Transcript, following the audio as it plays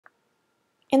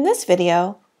In this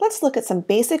video, let's look at some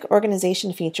basic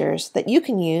organization features that you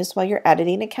can use while you're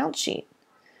editing a count sheet.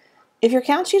 If your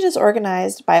count sheet is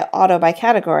organized by auto by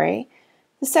category,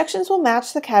 the sections will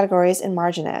match the categories in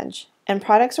MarginEdge, and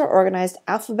products are organized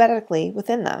alphabetically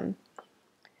within them.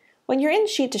 When you're in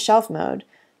sheet to shelf mode,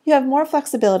 you have more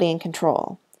flexibility and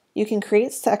control. You can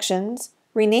create sections,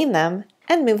 rename them,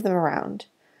 and move them around.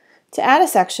 To add a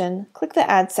section, click the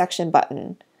Add Section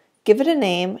button. Give it a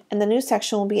name, and the new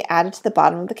section will be added to the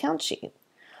bottom of the count sheet.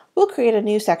 We'll create a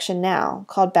new section now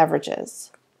called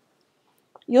Beverages.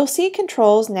 You'll see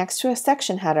controls next to a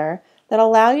section header that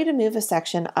allow you to move a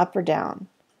section up or down.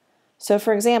 So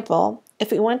for example,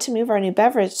 if we want to move our new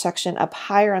beverage section up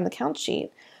higher on the count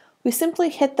sheet, we simply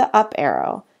hit the up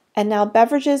arrow, and now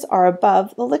beverages are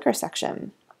above the liquor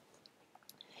section.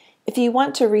 If you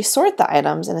want to resort the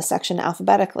items in a section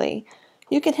alphabetically,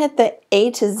 you can hit the A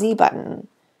to Z button.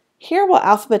 Here we'll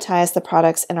alphabetize the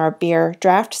products in our beer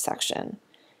draft section.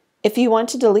 If you want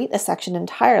to delete a section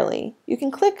entirely, you can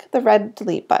click the red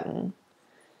delete button.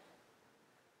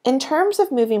 In terms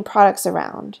of moving products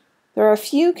around, there are a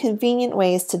few convenient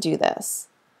ways to do this.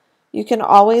 You can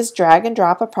always drag and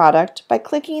drop a product by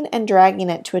clicking and dragging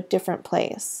it to a different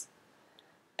place.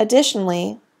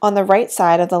 Additionally, on the right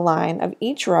side of the line of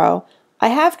each row, I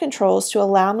have controls to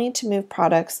allow me to move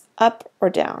products up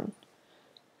or down.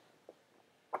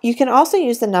 You can also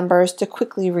use the numbers to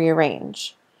quickly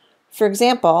rearrange. For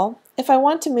example, if I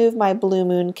want to move my Blue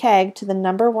Moon keg to the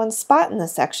number 1 spot in the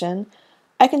section,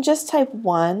 I can just type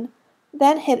 1,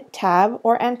 then hit Tab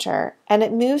or Enter, and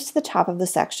it moves to the top of the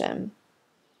section.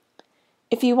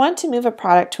 If you want to move a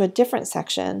product to a different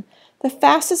section, the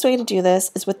fastest way to do this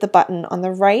is with the button on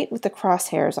the right with the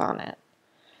crosshairs on it.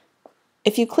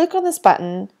 If you click on this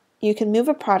button, you can move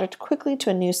a product quickly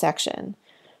to a new section.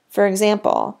 For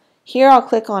example, here I'll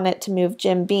click on it to move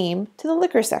Jim Beam to the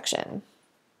liquor section.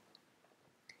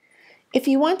 If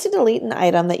you want to delete an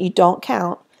item that you don't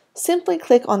count, simply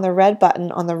click on the red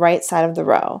button on the right side of the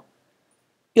row.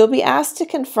 You'll be asked to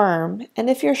confirm, and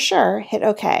if you're sure, hit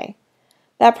OK.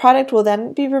 That product will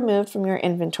then be removed from your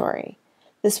inventory.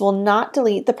 This will not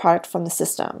delete the product from the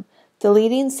system.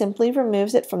 Deleting simply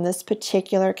removes it from this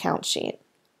particular count sheet.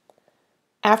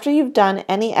 After you've done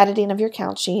any editing of your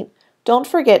count sheet, don't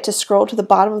forget to scroll to the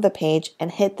bottom of the page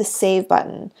and hit the Save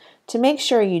button to make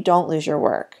sure you don't lose your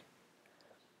work.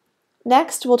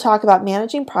 Next, we'll talk about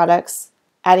managing products,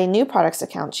 adding new products to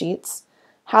count sheets,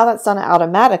 how that's done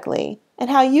automatically, and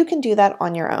how you can do that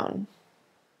on your own.